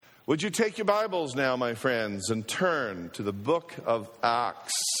Would you take your Bibles now, my friends, and turn to the book of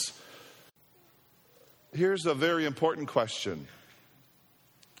Acts? Here's a very important question.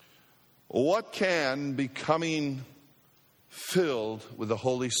 What can becoming filled with the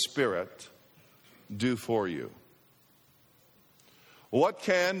Holy Spirit do for you? What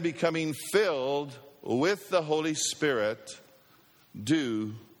can becoming filled with the Holy Spirit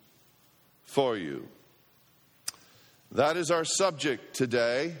do for you? That is our subject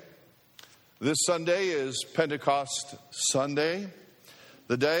today. This Sunday is Pentecost Sunday,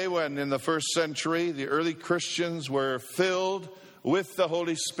 the day when in the first century the early Christians were filled with the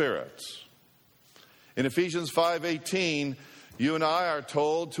Holy Spirit. In Ephesians 5:18, you and I are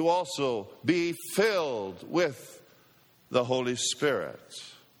told to also be filled with the Holy Spirit.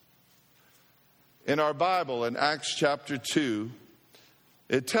 In our Bible, in Acts chapter 2,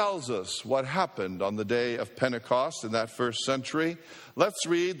 it tells us what happened on the day of Pentecost in that first century. Let's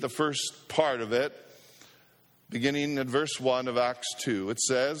read the first part of it, beginning at verse 1 of Acts 2. It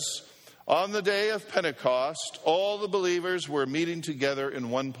says, "On the day of Pentecost, all the believers were meeting together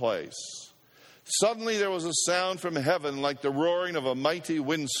in one place. Suddenly there was a sound from heaven like the roaring of a mighty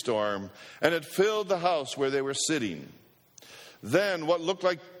windstorm, and it filled the house where they were sitting. Then what looked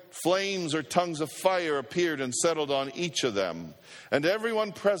like flames or tongues of fire appeared and settled on each of them. And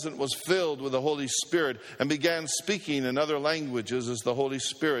everyone present was filled with the Holy Spirit and began speaking in other languages as the Holy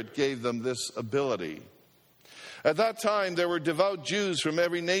Spirit gave them this ability. At that time there were devout Jews from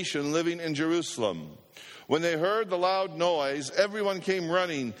every nation living in Jerusalem. When they heard the loud noise, everyone came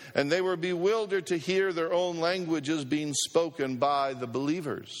running, and they were bewildered to hear their own languages being spoken by the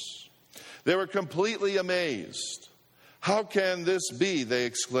believers. They were completely amazed. 'How can this be?' they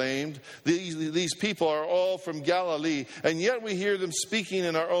exclaimed. These people are all from Galilee, and yet we hear them speaking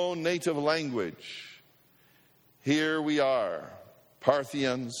in our own native language. Here we are,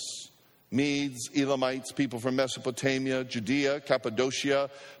 Parthians, Medes, Elamites, people from Mesopotamia, Judea, Cappadocia,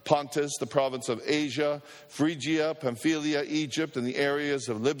 Pontus, the province of Asia, Phrygia, Pamphylia, Egypt, and the areas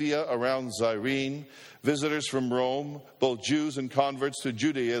of Libya around Cyrene, visitors from Rome, both Jews and converts to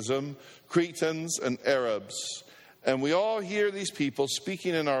Judaism, Cretans and Arabs. And we all hear these people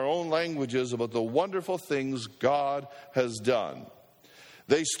speaking in our own languages about the wonderful things God has done.'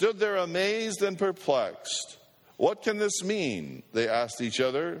 They stood there amazed and perplexed. 'What can this mean?' they asked each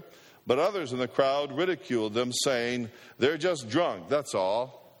other. But others in the crowd ridiculed them, saying, 'They're just drunk, that's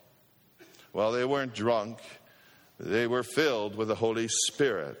all.' Well, they weren't drunk. They were filled with the Holy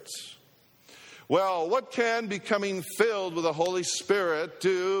Spirit. Well, what can becoming filled with the Holy Spirit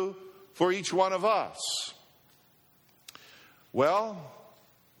do for each one of us? Well,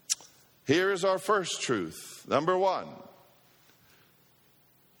 here's our first truth. Number one,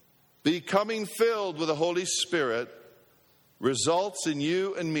 becoming filled with the Holy Spirit results in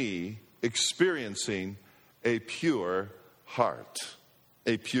you and me experiencing a pure heart.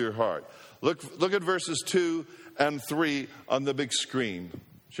 A pure heart. Look at verses 2 and 3 on the big screen.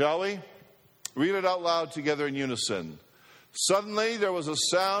 Shall we? Read it out loud together in unison. "Suddenly there was a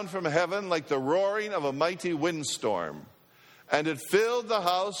sound from heaven like the roaring of a mighty windstorm, and it filled the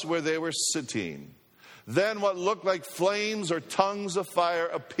house where they were sitting. Then what looked like flames or tongues of fire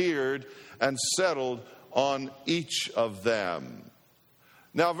appeared and settled on each of them."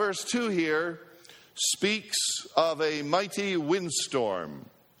 Now, verse 2 here speaks of a mighty windstorm.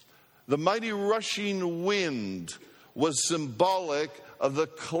 The mighty rushing wind was symbolic of the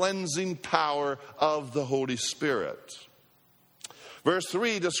cleansing power of the Holy Spirit. Verse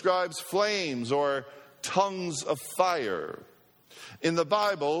 3 describes flames or tongues of fire. In the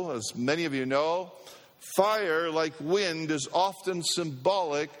Bible, as many of you know, fire, like wind, is often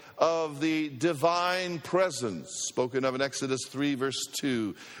symbolic of the divine presence, spoken of in Exodus 3, verse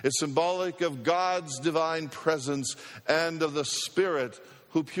 2. It's symbolic of God's divine presence and of the Spirit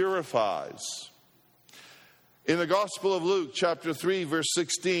who purifies. In the Gospel of Luke, chapter 3, verse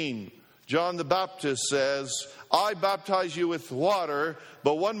 16, John the Baptist says, "I baptize you with water,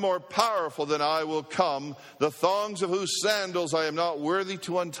 but one more powerful than I will come, the thongs of whose sandals I am not worthy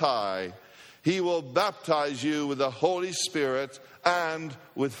to untie. He will baptize you with the Holy Spirit and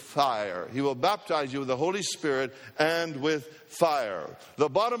with fire." He will baptize you with the Holy Spirit and with fire. The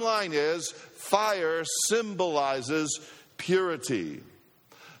bottom line is, fire symbolizes purity.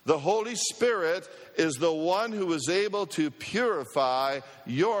 The Holy Spirit is the one who is able to purify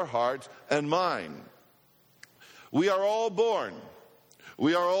your heart and mine. We are all born.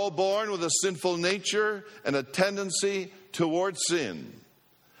 We are all born with a sinful nature and a tendency toward sin.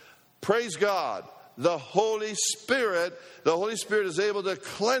 Praise God the Holy Spirit is able to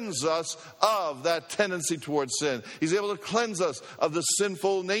cleanse us of that tendency towards sin. He's able to cleanse us of the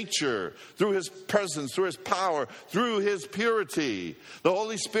sinful nature through His presence, through His power, through His purity. The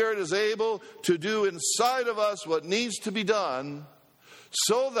Holy Spirit is able to do inside of us what needs to be done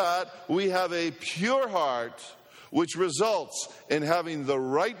so that we have a pure heart, which results in having the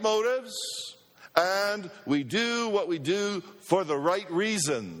right motives, and we do what we do for the right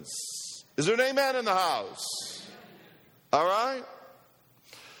reasons. Is there an amen in the house? All right?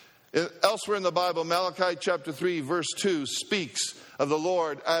 Elsewhere in the Bible, Malachi chapter 3, verse 2 speaks of the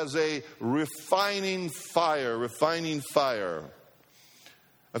Lord as a refining fire, refining fire.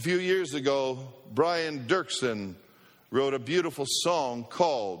 A few years ago, Brian Dirksen wrote a beautiful song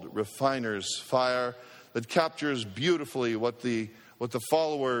called Refiner's Fire that captures beautifully what the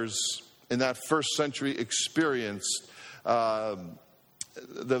followers in that first century experienced.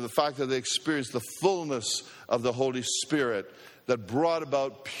 The fact that they experienced the fullness of the Holy Spirit that brought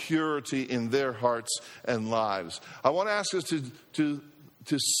about purity in their hearts and lives. I want to ask us to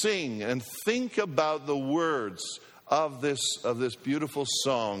sing and think about the words of this beautiful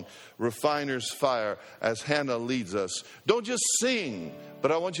song, Refiner's Fire, as Hannah leads us. Don't just sing,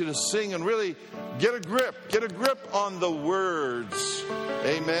 but I want you to sing and really get a grip on the words.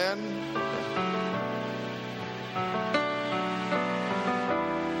 Amen.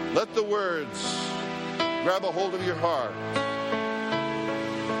 Let the words grab a hold of your heart.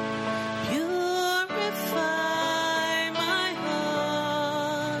 Purify my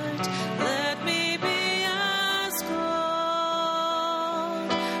heart. Let me be as gold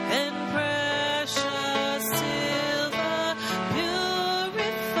and precious silver.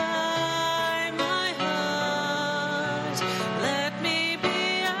 Purify my heart. Let me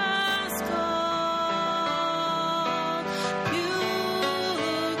be as gold.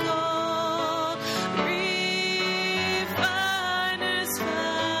 Pure gold. Refiner's fire.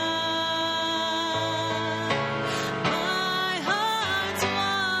 My heart's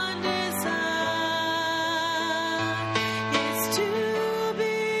one desire is to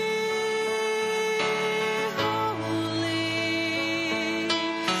be holy,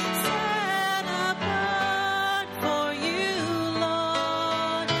 set apart for you,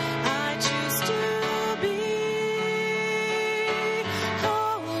 Lord. I choose to be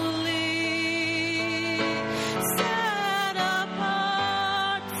holy, set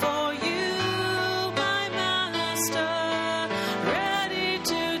apart for you, my Master, ready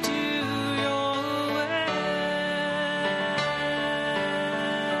to do your way.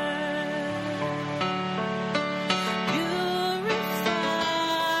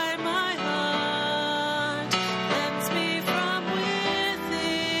 Purify my heart, cleanse me from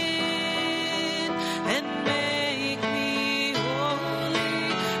within, and make me holy.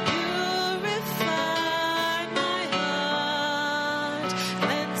 Purify my heart,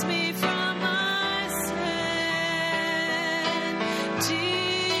 cleanse me from my sin,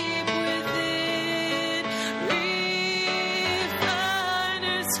 deep within.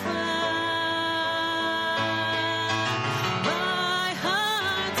 Refiner's fire. My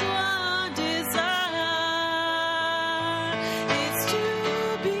heart's one desire is to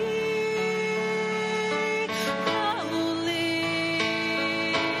be holy,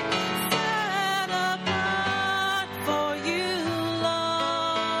 set apart for you,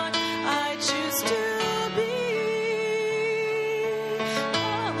 Lord. I choose to be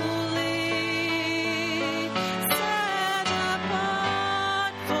holy, set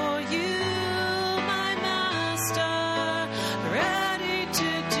apart for you, my Master, ready to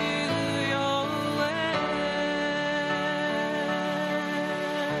do your way.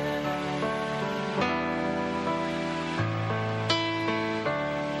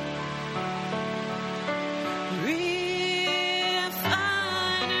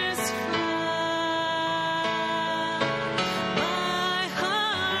 Refiner's fire. My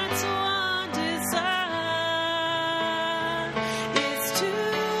heart's one desire is to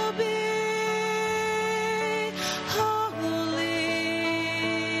be holy,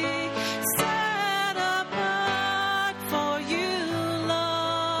 set apart for you,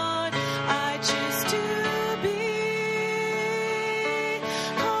 Lord. I choose to be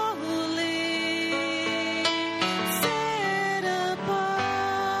holy, set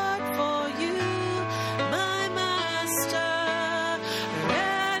apart for you, my Master,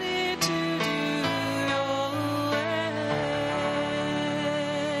 ready to do your way.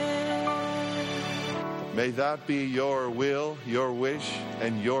 May that be your will, your wish,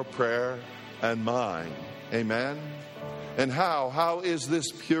 and your prayer and mine. Amen. And how? How is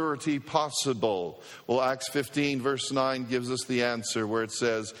this purity possible? Well, Acts 15 verse 9 gives us the answer where it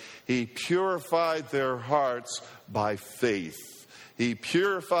says, He purified their hearts by faith. He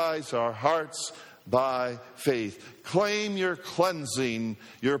purifies our hearts by faith. Claim your cleansing,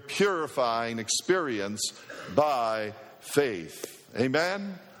 your purifying experience by faith.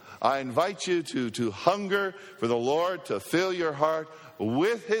 Amen? I invite you to hunger for the Lord, to fill your heart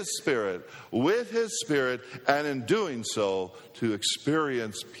with His Spirit, and in doing so, to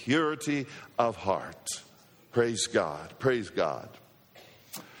experience purity of heart. Praise God. Praise God.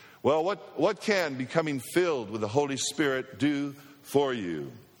 Well, what can becoming filled with the Holy Spirit do for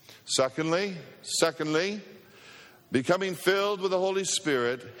you? Secondly, becoming filled with the Holy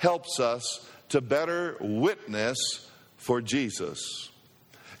Spirit helps us to better witness for Jesus.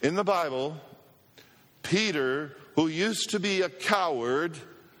 In the Bible, Peter, who used to be a coward,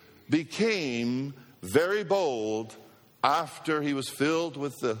 became very bold after he was filled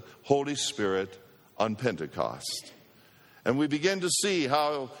with the Holy Spirit on Pentecost. And we begin to see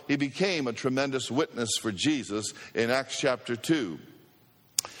how he became a tremendous witness for Jesus in Acts chapter 2.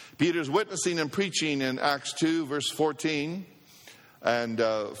 Peter's witnessing and preaching in Acts 2, verse 14, and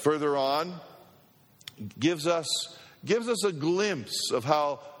further on, gives us a glimpse of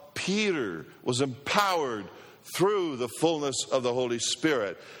how Peter was empowered through the fullness of the Holy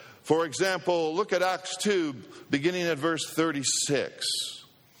Spirit. For example, look at Acts 2, beginning at verse 36.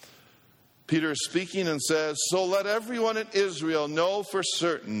 Peter is speaking and says, So let everyone in Israel know for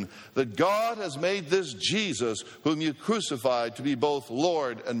certain that God has made this Jesus, whom you crucified, to be both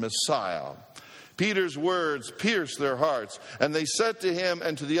Lord and Messiah. Peter's words pierced their hearts, and they said to him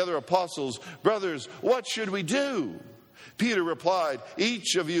and to the other apostles, Brothers, what should we do? Peter replied,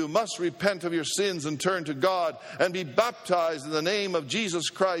 Each of you must repent of your sins and turn to God and be baptized in the name of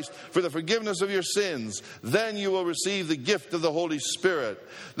Jesus Christ for the forgiveness of your sins. Then you will receive the gift of the Holy Spirit.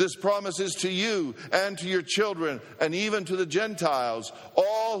 This promise is to you and to your children and even to the Gentiles,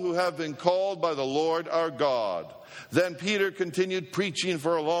 all who have been called by the Lord our God. Then Peter continued preaching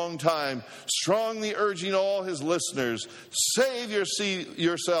for a long time, strongly urging all his listeners, Save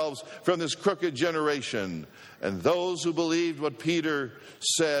yourselves from this crooked generation. And those who believed what Peter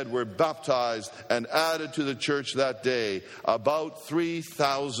said were baptized and added to the church that day, about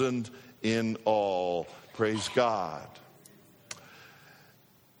 3,000 in all. Praise God.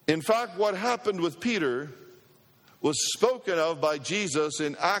 In fact, what happened with Peter was spoken of by Jesus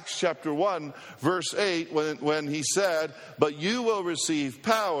in Acts chapter 1, verse 8, when he said, But you will receive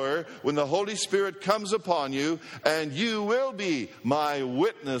power when the Holy Spirit comes upon you, and you will be my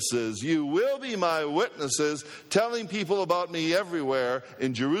witnesses. You will be my witnesses, telling people about me everywhere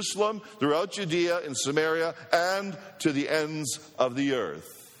in Jerusalem, throughout Judea, in Samaria, and to the ends of the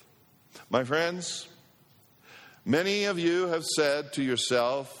earth. My friends, many of you have said to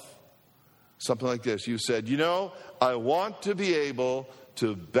yourself something like this. You said, I want to be able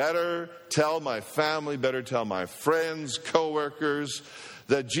to better tell my family, better tell my friends, coworkers,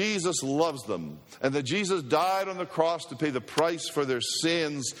 that Jesus loves them and that Jesus died on the cross to pay the price for their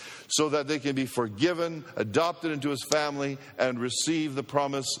sins so that they can be forgiven, adopted into His family, and receive the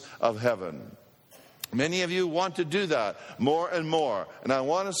promise of heaven. Many of you want to do that more and more. And I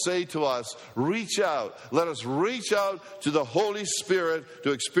want to say to us, reach out. Let us reach out to the Holy Spirit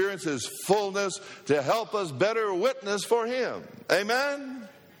to experience His fullness, to help us better witness for Him. Amen?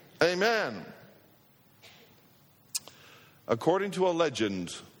 Amen. According to a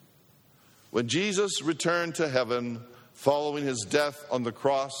legend, when Jesus returned to heaven following His death on the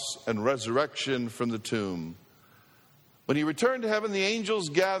cross and resurrection from the tomb, when He returned to heaven, the angels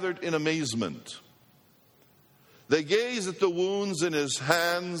gathered in amazement. They gazed at the wounds in His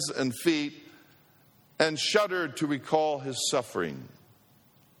hands and feet and shuddered to recall His suffering.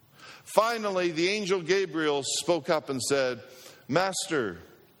 Finally, the angel Gabriel spoke up and said, Master,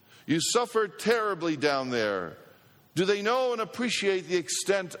 you suffered terribly down there. Do they know and appreciate the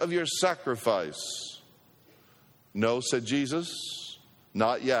extent of your sacrifice? No, said Jesus,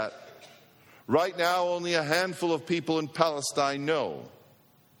 not yet. Right now, only a handful of people in Palestine know.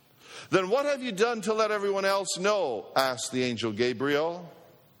 Then what have you done to let everyone else know? Asked the angel Gabriel.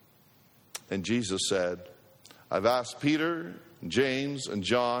 And Jesus said, I've asked Peter, James, and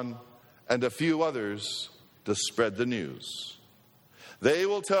John, and a few others to spread the news. They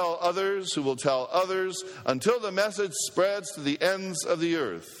will tell others who will tell others until the message spreads to the ends of the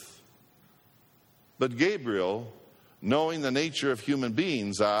earth. But Gabriel, knowing the nature of human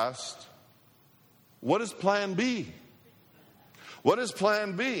beings, asked, What is plan B? What is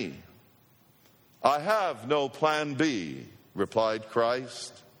plan B? I have no plan B, replied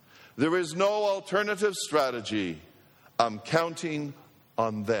Christ. There is no alternative strategy. I'm counting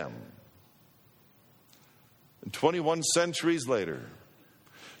on them. And 21 centuries later,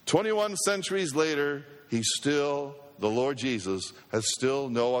 he's still, the Lord Jesus has still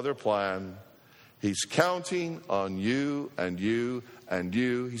no other plan. He's counting on you and you and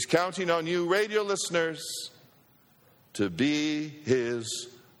you. He's counting on you, radio listeners, to be his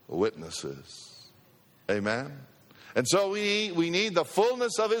witnesses. Amen? And so we need the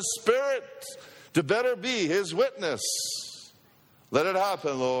fullness of his Spirit to better be his witness. Let it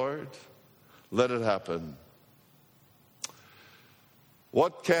happen, Lord. Let it happen.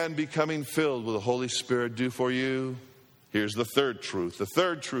 What can becoming filled with the Holy Spirit do for you? Here's the third truth. The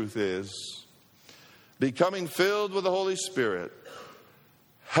third truth is becoming filled with the Holy Spirit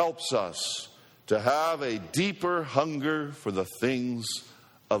helps us to have a deeper hunger for the things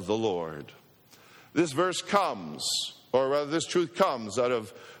of the Lord. This verse comes, or rather this truth comes out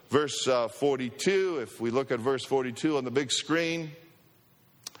of verse 42. If we look at verse 42 on the big screen,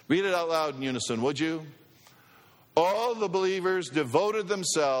 read it out loud in unison, would you? All the believers devoted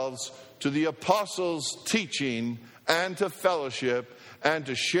themselves to the apostles' teaching and to fellowship and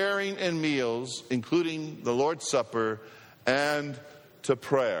to sharing in meals, including the Lord's Supper, and to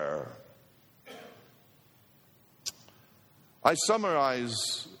prayer. I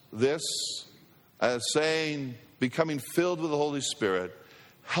summarize this as saying becoming filled with the Holy Spirit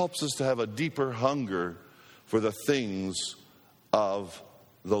helps us to have a deeper hunger for the things of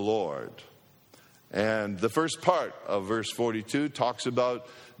the Lord. And the first part of verse 42 talks about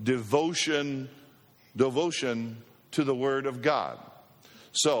devotion to the Word of God.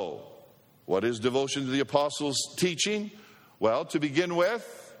 So, what is devotion to the apostles' teaching? Well, to begin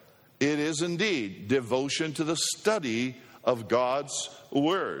with, it is indeed devotion to the study of God's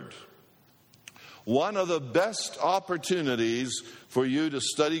Word. One of the best opportunities for you to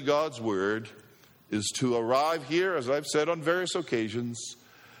study God's Word is to arrive here, as I've said on various occasions,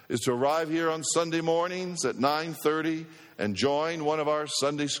 is to arrive here on Sunday mornings at 9:30 and join one of our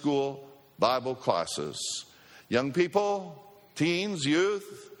Sunday school Bible classes. Young people, teens,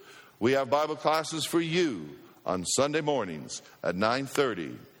 youth, we have Bible classes for you on Sunday mornings at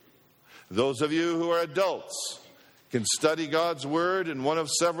 9:30. Those of you who are adults can study God's Word in one of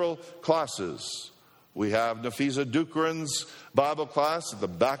several classes. We have Nafisa Dukran's Bible class at the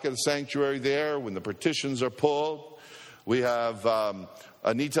back of the sanctuary there when the partitions are pulled. We have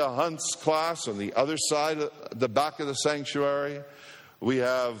Anita Hunt's class on the other side of the back of the sanctuary. We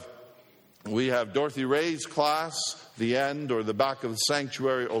have Dorothy Ray's class, the end or the back of the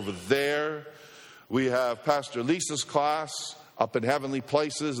sanctuary over there. We have Pastor Lisa's class up in heavenly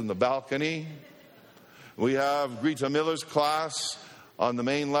places in the balcony. We have Greta Miller's class on the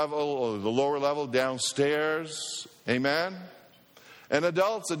main level or the lower level downstairs. Amen? And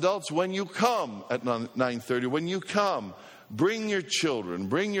adults, when you come at 9:30, when you come, bring your children,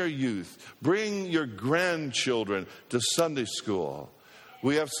 bring your youth, bring your grandchildren to Sunday school.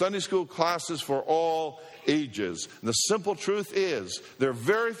 We have Sunday school classes for all ages. And the simple truth is, there are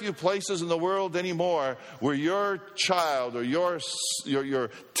very few places in the world anymore where your child or your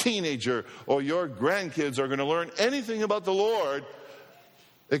teenager or your grandkids are going to learn anything about the Lord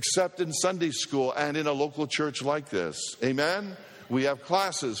except in Sunday school and in a local church like this. Amen? We have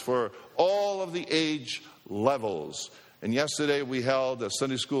classes for all of the age levels. And yesterday we held a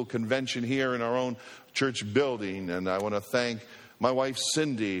Sunday school convention here in our own church building. And I want to thank my wife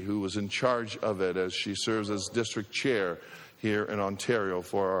Cindy, who was in charge of it as she serves as district chair here in Ontario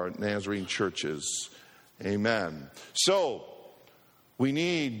for our Nazarene churches. Amen. So, we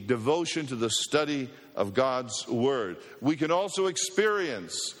need devotion to the study of God's Word. We can also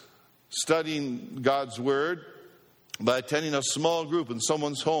experience studying God's Word by attending a small group in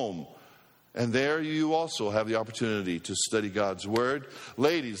someone's home. And there you also have the opportunity to study God's Word.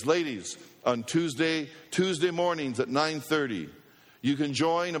 Ladies, on Tuesday mornings at 9:30, you can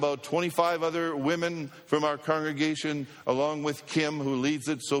join about 25 other women from our congregation, along with Kim, who leads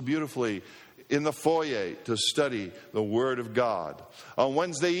it so beautifully, in the foyer to study the Word of God. On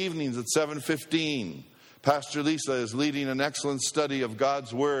Wednesday evenings at 7:15, Pastor Lisa is leading an excellent study of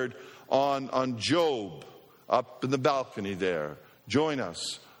God's Word on Job up in the balcony there. Join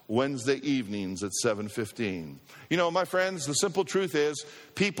us Wednesday evenings at 7:15. You know, my friends, the simple truth is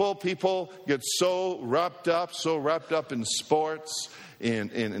people get so wrapped up in sports,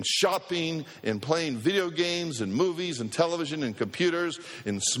 in shopping, in playing video games and movies and television and computers,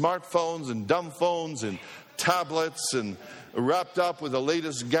 in smartphones and dumb phones and tablets, and wrapped up with the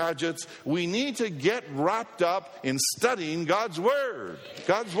latest gadgets. We need to get wrapped up in studying God's Word.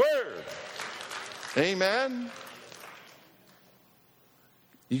 God's Word. Amen.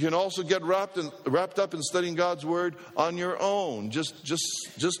 You can also get wrapped up in studying God's Word on your own,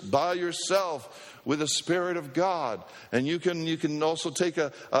 just by yourself with the Spirit of God. And you can also take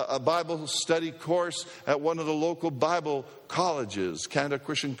a Bible study course at one of the local Bible colleges, Canada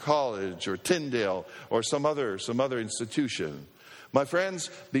Christian College or Tyndale or some other institution. My friends,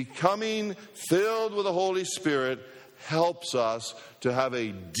 becoming filled with the Holy Spirit helps us to have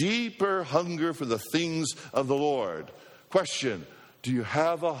a deeper hunger for the things of the Lord. Question: do you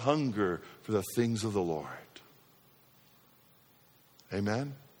have a hunger for the things of the Lord?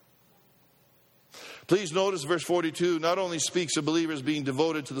 Amen? Please notice verse 42 not only speaks of believers being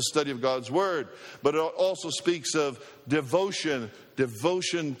devoted to the study of God's Word, but it also speaks of devotion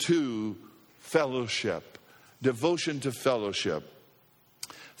to fellowship. Devotion to fellowship.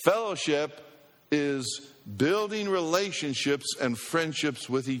 Fellowship is building relationships and friendships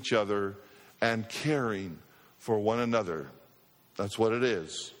with each other and caring for one another. That's what it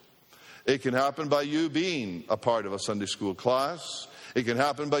is. It can happen by you being a part of a Sunday school class. It can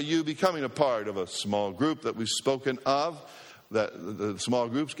happen by you becoming a part of a small group that we've spoken of. That the small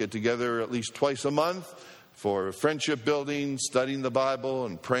groups get together at least twice a month for friendship building, studying the Bible,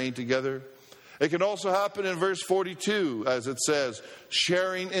 and praying together. It can also happen in verse 42, as it says,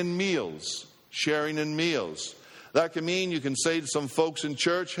 sharing in meals. Sharing in meals. That can mean you can say to some folks in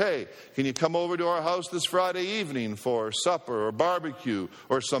church, hey, can you come over to our house this Friday evening for supper or barbecue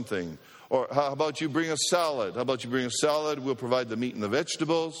or something? Or how about you bring a salad? How about you bring a salad? We'll provide the meat and the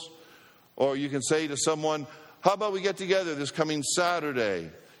vegetables. Or you can say to someone, how about we get together this coming Saturday?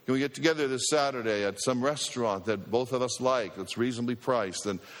 Can we get together this Saturday at some restaurant that both of us like, that's reasonably priced?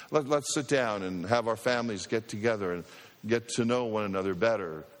 And let's sit down and have our families get together and get to know one another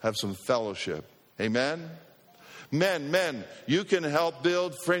better, have some fellowship. Amen? Men, you can help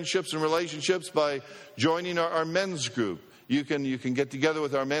build friendships and relationships by joining our men's group. You can get together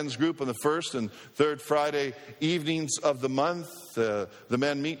with our men's group on the first and third Friday evenings of the month. The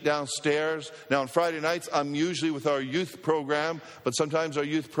men meet downstairs. Now on Friday nights, I'm usually with our youth program, but sometimes our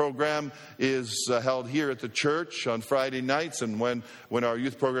youth program is held here at the church on Friday nights. And when our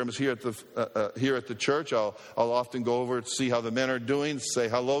youth program is here at the church, I'll often go over to see how the men are doing, say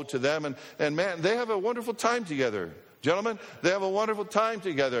hello to them, and man, they have a wonderful time together. Gentlemen, they have a wonderful time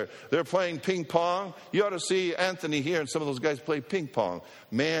together. They're playing ping pong. You ought to see Anthony here and some of those guys play ping pong.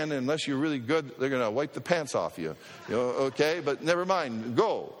 Man, unless you're really good, they're going to wipe the pants off you. Okay? But never mind.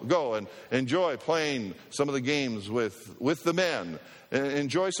 Go and enjoy playing some of the games with the men. And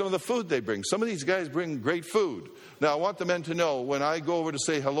enjoy some of the food they bring. Some of these guys bring great food. Now, I want the men to know when I go over to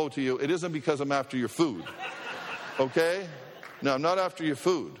say hello to you, it isn't because I'm after your food. Okay? No, I'm not after your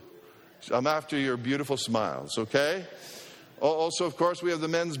food. I'm after your beautiful smiles, okay? Also, of course, we have the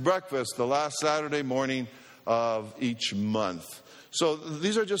men's breakfast the last Saturday morning of each month. So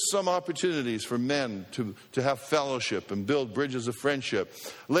these are just some opportunities for men to have fellowship and build bridges of friendship.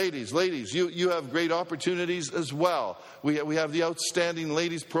 Ladies, you have great opportunities as well. We have the outstanding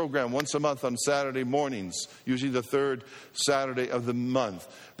ladies program once a month on Saturday mornings, usually the third Saturday of the month.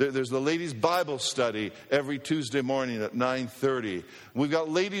 There's the ladies Bible study every Tuesday morning at 9:30. We've got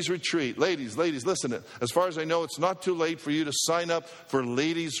ladies retreat. Ladies, listen, as far as I know, it's not too late for you to sign up for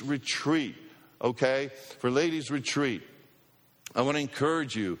ladies retreat, okay? For ladies retreat. I want to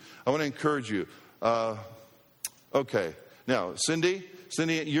encourage you. Okay. Now, Cindy,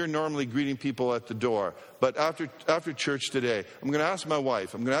 you're normally greeting people at the door. But after church today, I'm going to ask my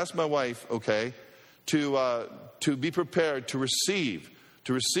wife, okay, to be prepared to receive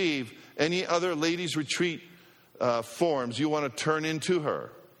any other ladies' retreat forms you want to turn into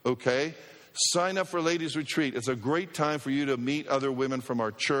her, okay? Sign up for Ladies Retreat. It's a great time for you to meet other women from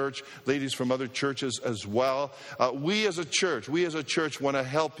our church, ladies from other churches as well. We as a church want to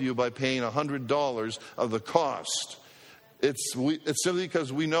help you by paying $100 of the cost. It's simply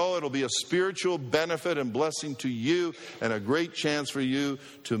because we know it'll be a spiritual benefit and blessing to you and a great chance for you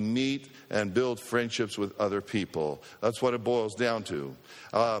to meet and build friendships with other people. That's what it boils down to.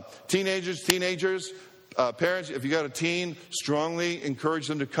 Teenagers, parents, if you got a teen, strongly encourage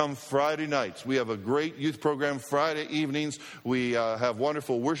them to come Friday nights. We have a great youth program Friday evenings. We have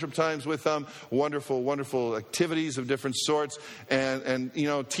wonderful worship times with them, wonderful activities of different sorts. And you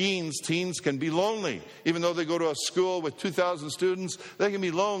know, teens can be lonely. Even though they go to a school with 2,000 students, they can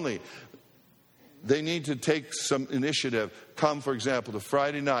be lonely. They need to take some initiative. come, for example, to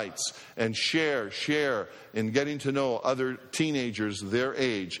Friday nights and share in getting to know other teenagers their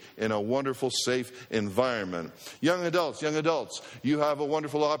age in a wonderful, safe environment. Young adults, you have a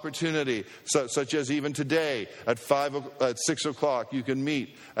wonderful opportunity, such as even today at 6 o'clock, you can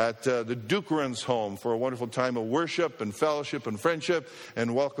meet at the Dukeran's home for a wonderful time of worship and fellowship and friendship,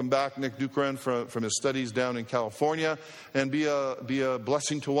 and welcome back Nick Dukeran from his studies down in California, and be a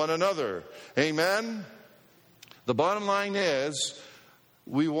blessing to one another. Amen? The bottom line is,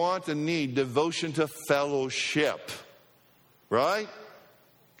 we want and need devotion to fellowship. Right?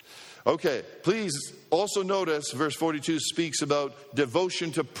 Okay, please also notice verse 42 speaks about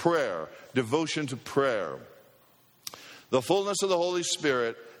devotion to prayer. Devotion to prayer. The fullness of the Holy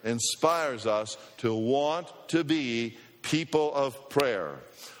Spirit inspires us to want to be people of prayer.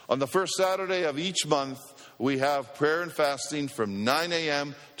 On the first Saturday of each month, we have prayer and fasting from 9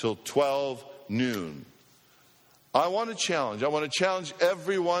 a.m. till 12 noon. I want to challenge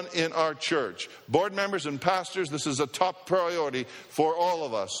everyone in our church, board members and pastors. This is a top priority for all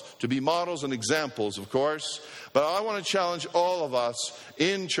of us to be models and examples, of course. But I want to challenge all of us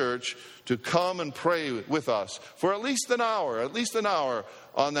in church to come and pray with us for at least an hour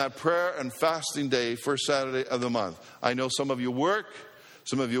on that prayer and fasting day, first Saturday of the month. I know some of you work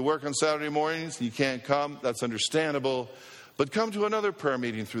on Saturday mornings and you can't come. That's understandable. But come to another prayer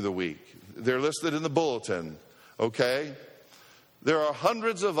meeting through the week. They're listed in the bulletin. Okay? There are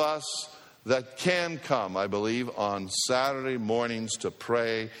hundreds of us that can come, I believe, on Saturday mornings to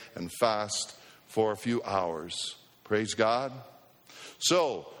pray and fast for a few hours. Praise God.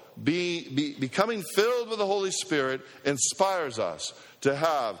 So, becoming filled with the Holy Spirit inspires us to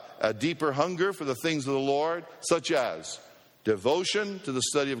have a deeper hunger for the things of the Lord, such as devotion to the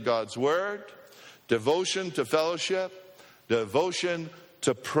study of God's Word, devotion to fellowship, devotion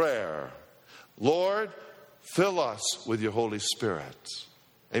to prayer. Lord, fill us with your Holy Spirit.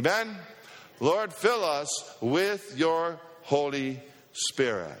 Amen? Lord, fill us with your Holy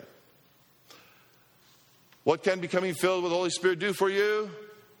Spirit. What can becoming filled with the Holy Spirit do for you?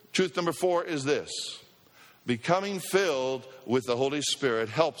 Truth number 4 is this. Becoming filled with the Holy Spirit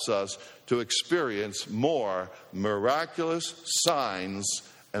helps us to experience more miraculous signs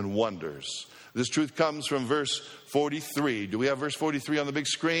and wonders. This truth comes from verse 43. Do we have verse 43 on the big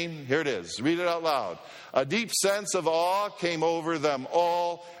screen? Here it is. Read it out loud. A deep sense of awe came over them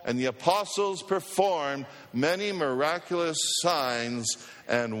all, and the apostles performed many miraculous signs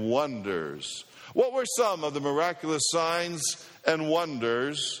and wonders. What were some of the miraculous signs and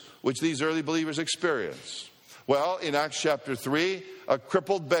wonders which these early believers experienced? Well, in Acts chapter 3, a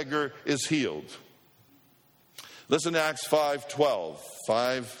crippled beggar is healed. Listen to Acts 5:12.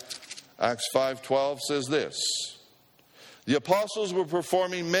 Acts 5:12 says this. The apostles were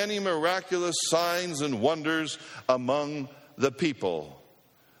performing many miraculous signs and wonders among the people.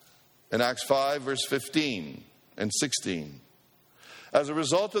 In Acts 5, verse 15 and 16. As a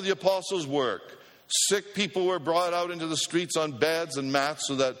result of the apostles' work, sick people were brought out into the streets on beds and mats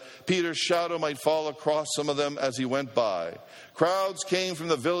so that Peter's shadow might fall across some of them as he went by. Crowds came from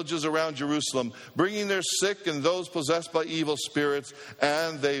the villages around Jerusalem, bringing their sick and those possessed by evil spirits,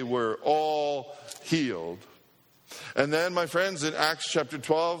 and they were all healed. And then, my friends, in Acts chapter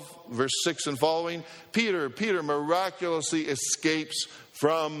 12, verse 6 and following, Peter miraculously escapes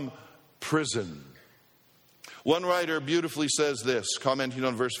from prison. One writer beautifully says this, commenting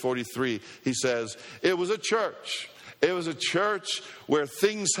on verse 43. He says, it was a church where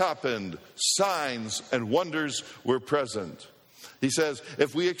things happened, signs and wonders were present. He says,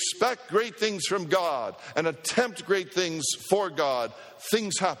 if we expect great things from God and attempt great things for God,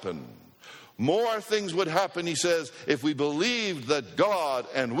 things happen. More things would happen, he says, if we believed that God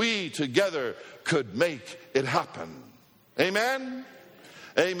and we together could make it happen. Amen?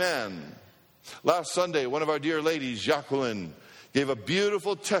 Amen. Last Sunday, one of our dear ladies, Jacqueline, gave a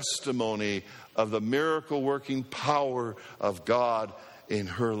beautiful testimony of the miracle-working power of God in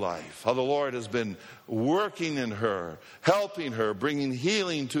her life. How the Lord has been working in her, helping her, bringing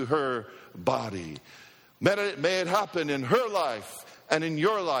healing to her body. May it happen in her life and in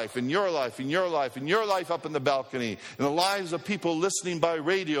your life, in your life, in your life, in your life up in the balcony, in the lives of people listening by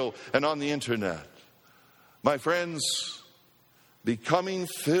radio and on the internet. My friends, becoming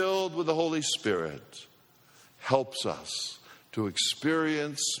filled with the Holy Spirit helps us to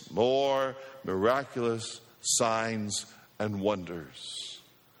experience more miraculous signs and wonders.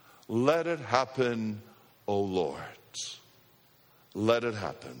 Let it happen, O Lord. Let it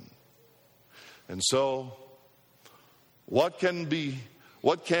happen. And so, what can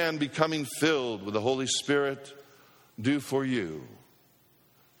becoming filled with the Holy Spirit do for you?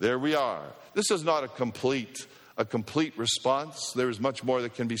 There we are. This is not a complete a complete response. There is much more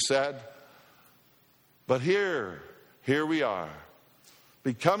that can be said. But here we are.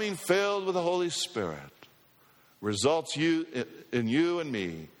 Becoming filled with the Holy Spirit results in you and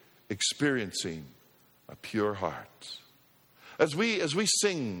me experiencing a pure heart. As we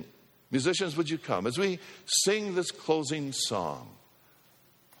sing, musicians, would you come? As we sing this closing song,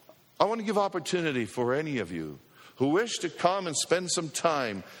 I want to give opportunity for any of you who wish to come and spend some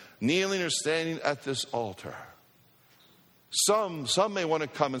time kneeling or standing at this altar. Some may want to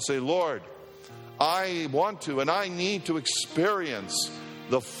come and say, Lord, I want to and I need to experience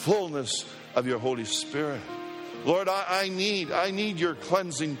the fullness of your Holy Spirit. Lord, I need your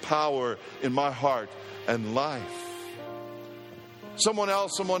cleansing power in my heart and life. Someone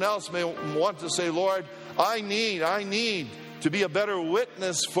else may want to say, Lord, I need to be a better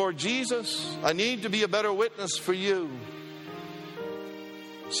witness for Jesus. I need to be a better witness for you.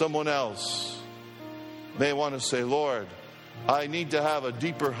 Someone else may want to say, Lord, I need to have a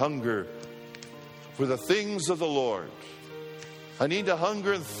deeper hunger for the things of the Lord. I need to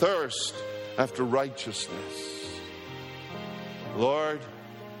hunger and thirst after righteousness. Lord,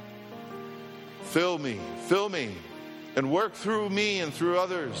 fill me, and work through me and through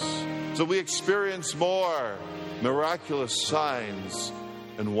others so we experience more miraculous signs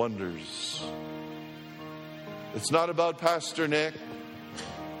and wonders. It's not about Pastor Nick.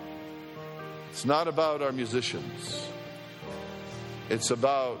 It's not about our musicians. It's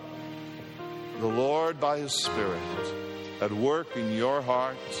about the Lord by His Spirit at work in your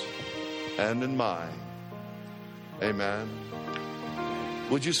heart and in mine. Amen.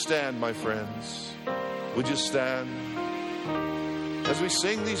 Would you stand, my friends? Would you stand? As we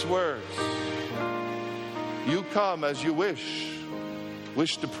sing these words, you come as you wish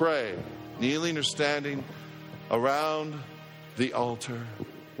to pray, kneeling or standing around the altar.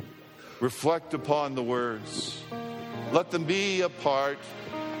 Reflect upon the words. Let them be a part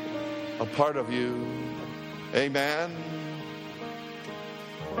of you. Amen.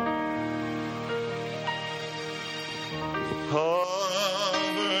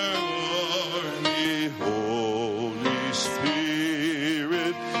 Cover me, Holy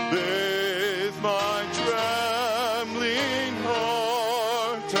Spirit, with my trembling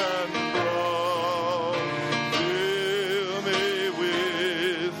heart and brow. Fill me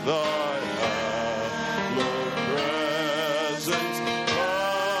with thy hallowed presence.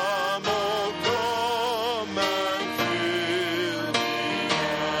 Come, oh, come and fill me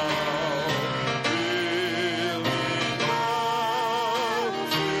now. Fill me now.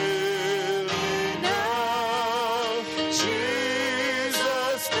 Fill me now.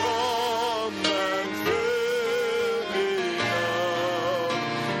 Jesus, come and fill me now.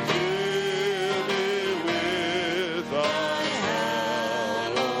 Fill me with thy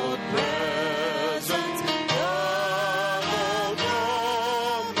hallowed presence. Come, oh,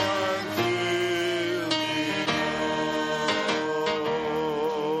 come and fill me now.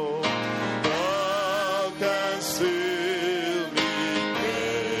 Thou canst fill me,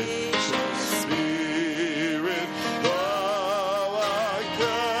 precious Spirit. Though I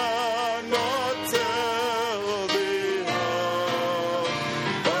cannot tell thee how,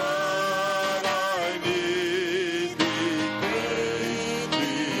 but I need thee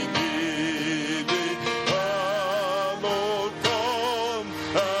greatly, need thee. Come, oh, come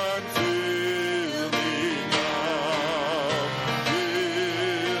and fill me now.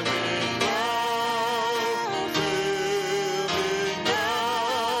 Fill me now. Fill me now.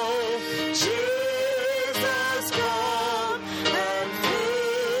 Jesus, come and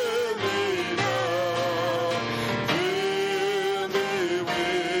fill me now. Fill me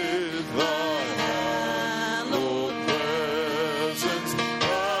with thy hallowed presence.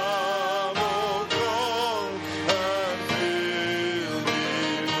 Come, oh, come and fill me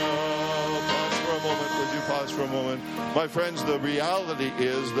now. Pause for a moment. Would you pause for a moment? My friends, the reality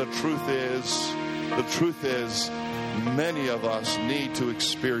is, the truth is, many of us need to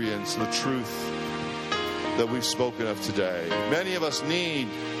experience the truth that we've spoken of today. Many of us need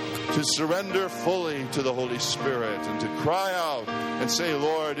to surrender fully to the Holy Spirit and to cry out and say,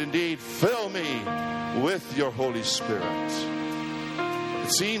 Lord, indeed, fill me with your Holy Spirit.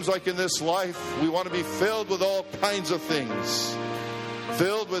 It seems like in this life we want to be filled with all kinds of things,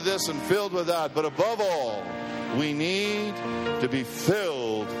 filled with this and filled with that, but above all, we need to be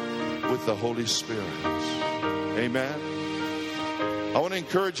filled with the Holy Spirit. Amen. I want to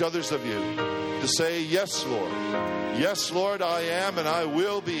encourage others of you to say, yes, Lord. Yes, Lord, I am and I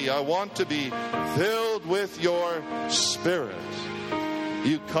will be. I want to be filled with your Spirit.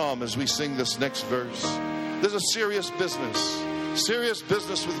 You come as we sing this next verse. There's a serious business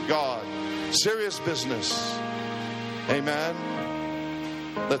with God, serious business. Amen.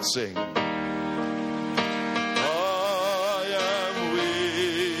 Let's sing. I am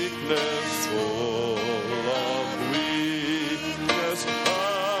weakness, full of weakness.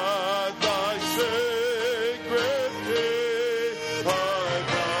 At thy sacred feet I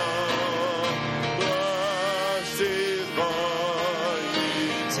bow. Blessed by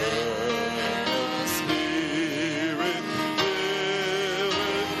eternal Spirit, fill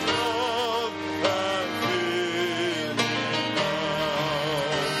with love and fill me now.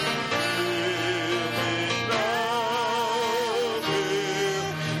 Fill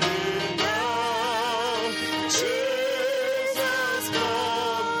me now. Jesus,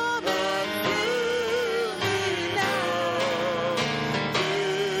 come and fill me now.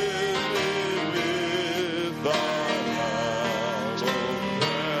 Fill me with thy hallowed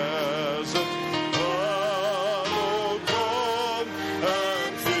presence. Lord, come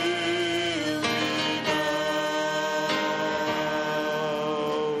and fill me now.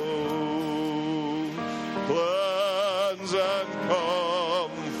 Cleanse and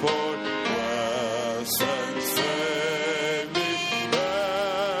comfort, bless and save me.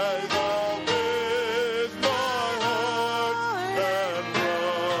 May thou with my heart and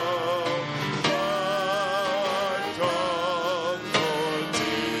from thy comfort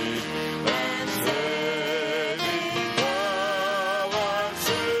teach and save me. Thou art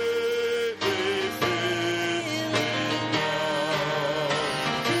saved me, fill me now.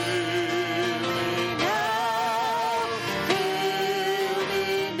 Fill me now. Fill me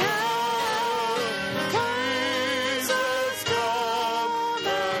now. Jesus, come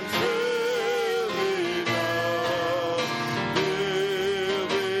and fill me now. Fill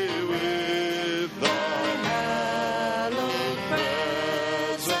me with thy hallowed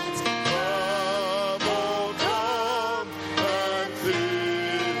presence. Come, oh, come and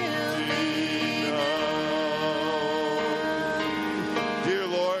fill me now.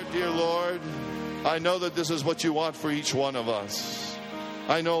 Dear Lord, I know that this is what you want for each one of us.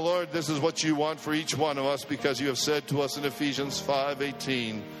 I know, Lord, this is what you want for each one of us, because you have said to us in Ephesians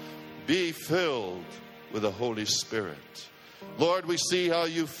 5:18, be filled with the Holy Spirit. Lord, we see how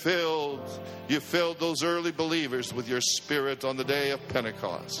you filled those early believers with your Spirit on the day of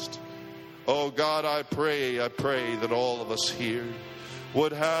Pentecost. Oh God, I pray that all of us here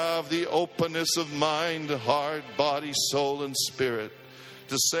would have the openness of mind, heart, body, soul, and spirit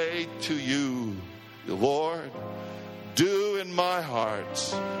to say to you, Lord, do in my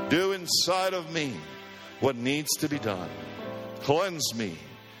heart, do inside of me what needs to be done. Cleanse me,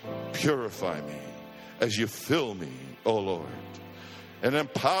 purify me as you fill me, O Lord. And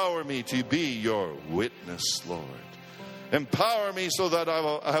empower me to be your witness, Lord. Empower me so that I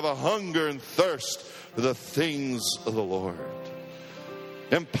have a hunger and thirst for the things of the Lord.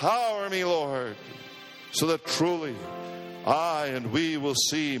 Empower me, Lord, so that truly I and we will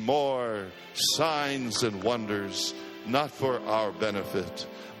see more signs and wonders, not for our benefit,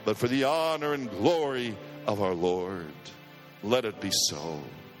 but for the honor and glory of our Lord. Let it be so.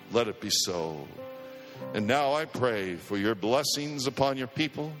 Let it be so. And now I pray for your blessings upon your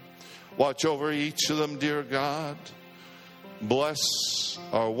people. Watch over each of them, dear God. Bless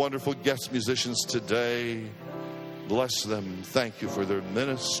our wonderful guest musicians today. Bless them. Thank you for their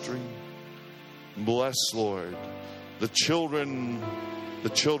ministry. Bless, Lord, the children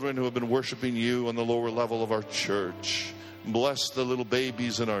who have been worshiping you on the lower level of our church. Bless the little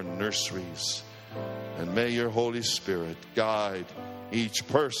babies in our nurseries. And may your Holy Spirit guide each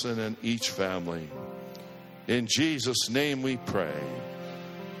person and each family. In Jesus' name we pray.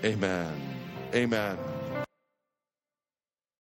 Amen. Amen.